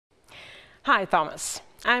Hi, Thomas.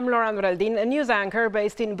 I'm Laura Andreldin, a news anchor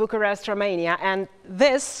based in Bucharest, Romania, and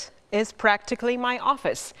this is practically my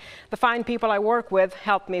office. The fine people I work with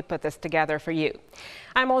helped me put this together for you.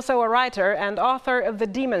 I'm also a writer and author of the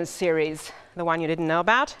Demons series, the one you didn't know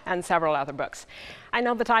about, and several other books. I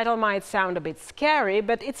know the title might sound a bit scary,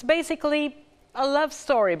 but it's basically a love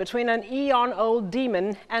story between an eon-old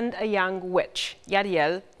demon and a young witch,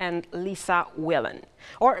 Yadiel and Lisa Willen,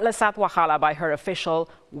 or Lesat Wahala by her official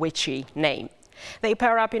witchy name. They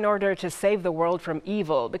pair up in order to save the world from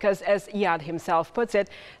evil, because as Yad himself puts it,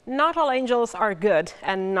 not all angels are good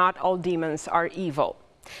and not all demons are evil.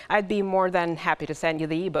 I'd be more than happy to send you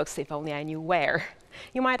the ebooks if only I knew where.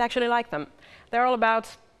 You might actually like them. They're all about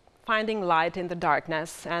finding light in the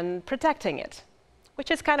darkness and protecting it, which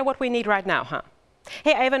is kind of what we need right now, huh?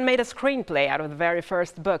 Hey, I even made a screenplay out of the very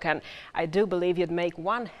first book, and I do believe you'd make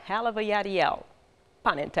one hell of a Yadiel.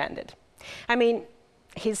 Pun intended. I mean,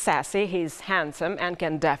 he's sassy, he's handsome, and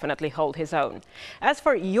can definitely hold his own. As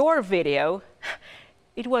for your video,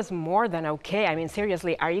 it was more than okay. I mean,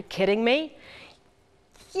 seriously, are you kidding me?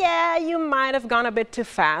 Yeah, you might have gone a bit too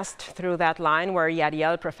fast through that line where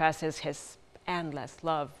Yadiel professes his endless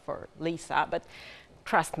love for Lisa, but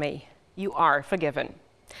trust me, you are forgiven.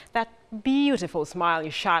 That beautiful smile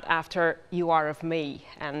you shot after "You Are of Me,"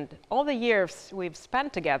 and all the years we've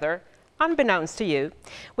spent together, unbeknownst to you,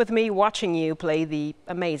 with me watching you play the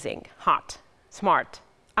amazing, hot, smart,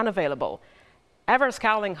 unavailable,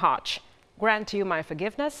 ever-scowling Hotch, grant you my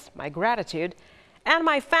forgiveness, my gratitude, and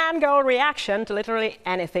my fangirl reaction to literally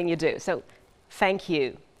anything you do. So thank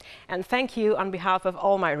you. And thank you on behalf of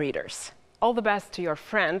all my readers. All the best to your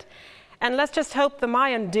friend. And let's just hope the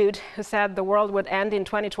Mayan dude who said the world would end in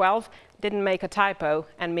 2012 didn't make a typo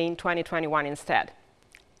and mean 2021 instead.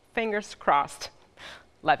 Fingers crossed.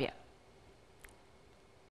 Love you.